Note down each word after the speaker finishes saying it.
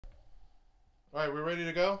All right, we ready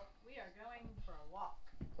to go? We are going for a walk.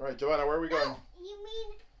 All right, Joanna, where are we going? No, you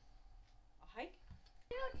mean A hike?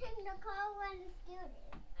 you don't take the car when the student.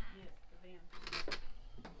 Yes, the van.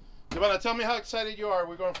 Joanna, tell me how excited you are.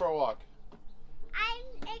 We're going for a walk. I'm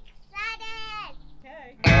excited.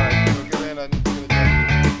 Okay. All right, so get in and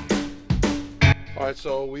all right,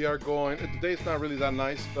 so we are going. The day's not really that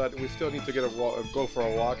nice, but we still need to go for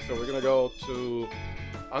a walk. So we're gonna go to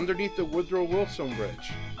underneath the Woodrow Wilson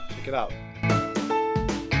Bridge. Check it out.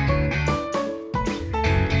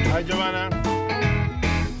 Hi, Joanna.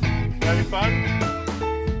 Having fun?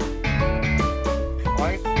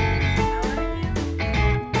 Right?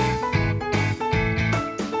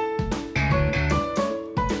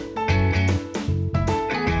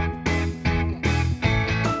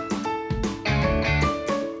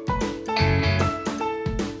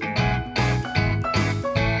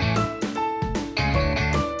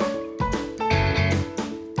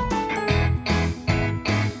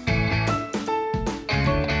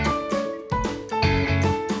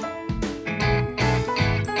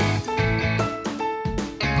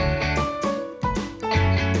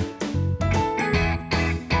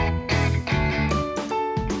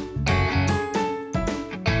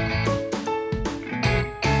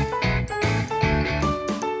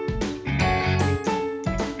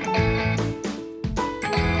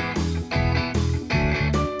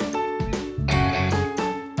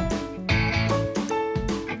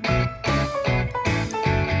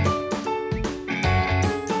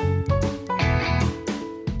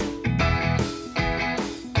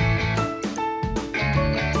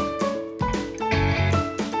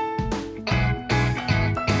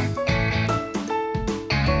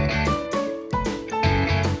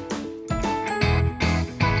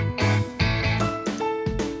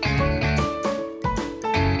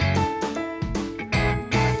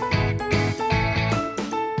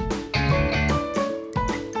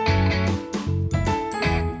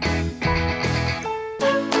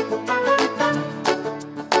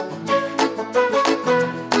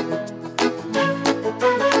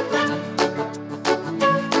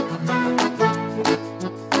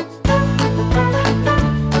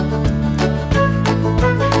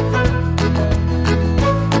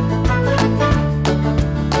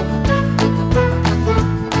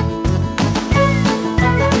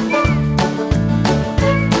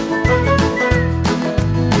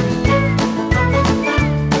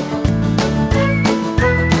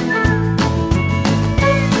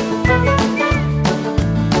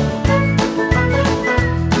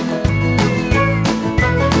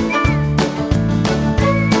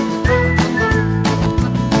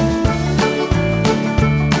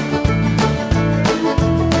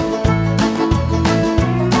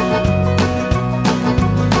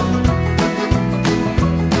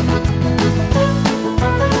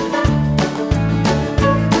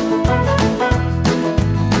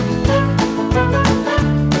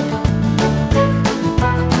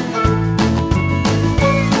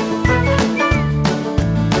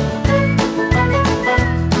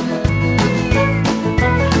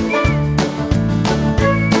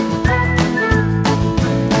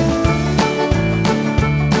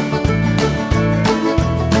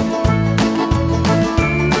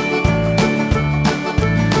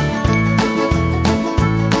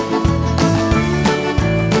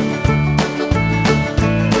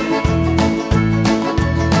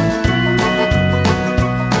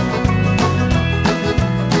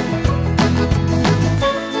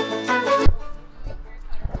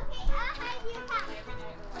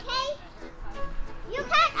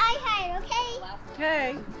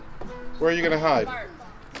 Okay. Where are you gonna hide?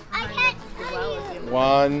 I can't. Well, is it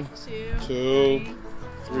 1, 2, 2,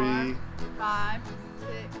 3. 4, 5,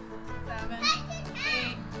 6, 7,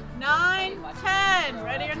 8, 9, 10.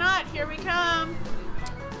 Ready or not, here we come.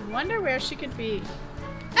 I wonder where she could be.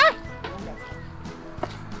 Ah!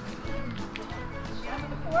 She under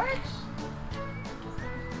the porch?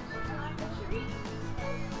 Behind the tree?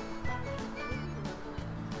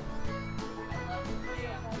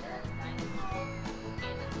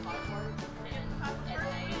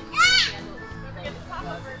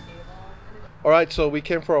 All right, so we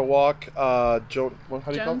came for a walk. How do you call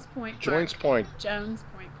it? Jones Point Park. Jones Point. Jones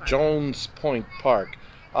Point Park. Jones Point Park.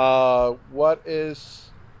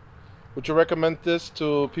 Would you recommend this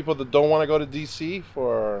to people that don't want to go to DC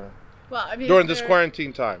for Well, I mean, during this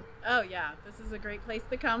quarantine time? Oh yeah, this is a great place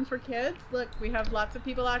to come for kids. Look, we have lots of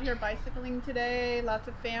people out here bicycling today, lots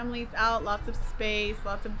of families out, lots of space,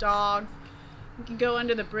 lots of dogs. You can go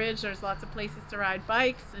under the bridge. There's lots of places to ride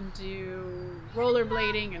bikes and do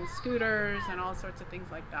rollerblading and scooters and all sorts of things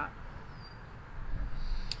like that.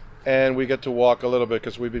 and we get to walk a little bit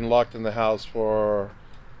because we've been locked in the house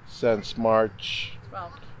since March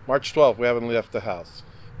 12th. We haven't left the house.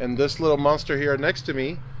 And this little monster here next to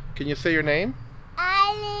me, can you say your name?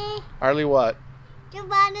 Arlie. Arlie what?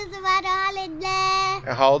 Holiday.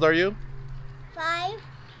 And how old are you? 5.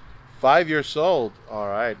 5 years old. All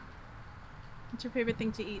right. What's your favorite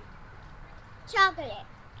thing to eat? Chocolate.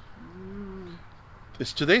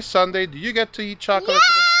 Is today Sunday? Do you get to eat chocolate Yes!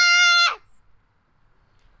 today?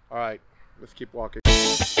 All right. Let's keep walking.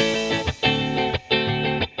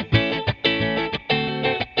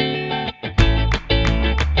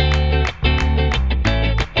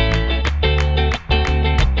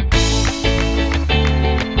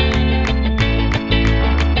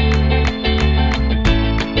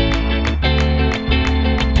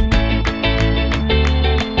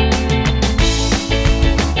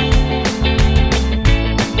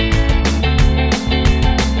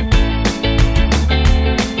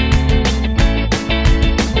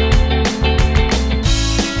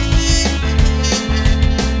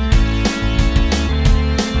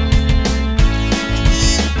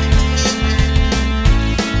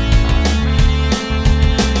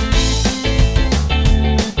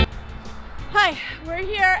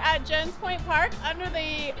 Park under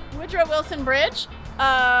the Woodrow Wilson Bridge.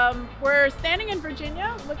 We're standing in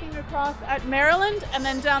Virginia looking across at Maryland, and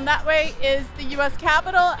then down that way is the US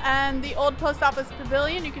Capitol and the old post office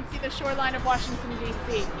pavilion. You can see the shoreline of Washington,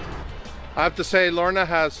 D.C. I have to say, Lorna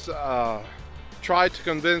has tried to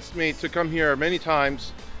convince me to come here many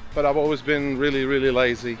times, but I've always been really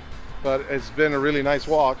lazy. But it's been a really nice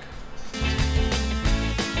walk.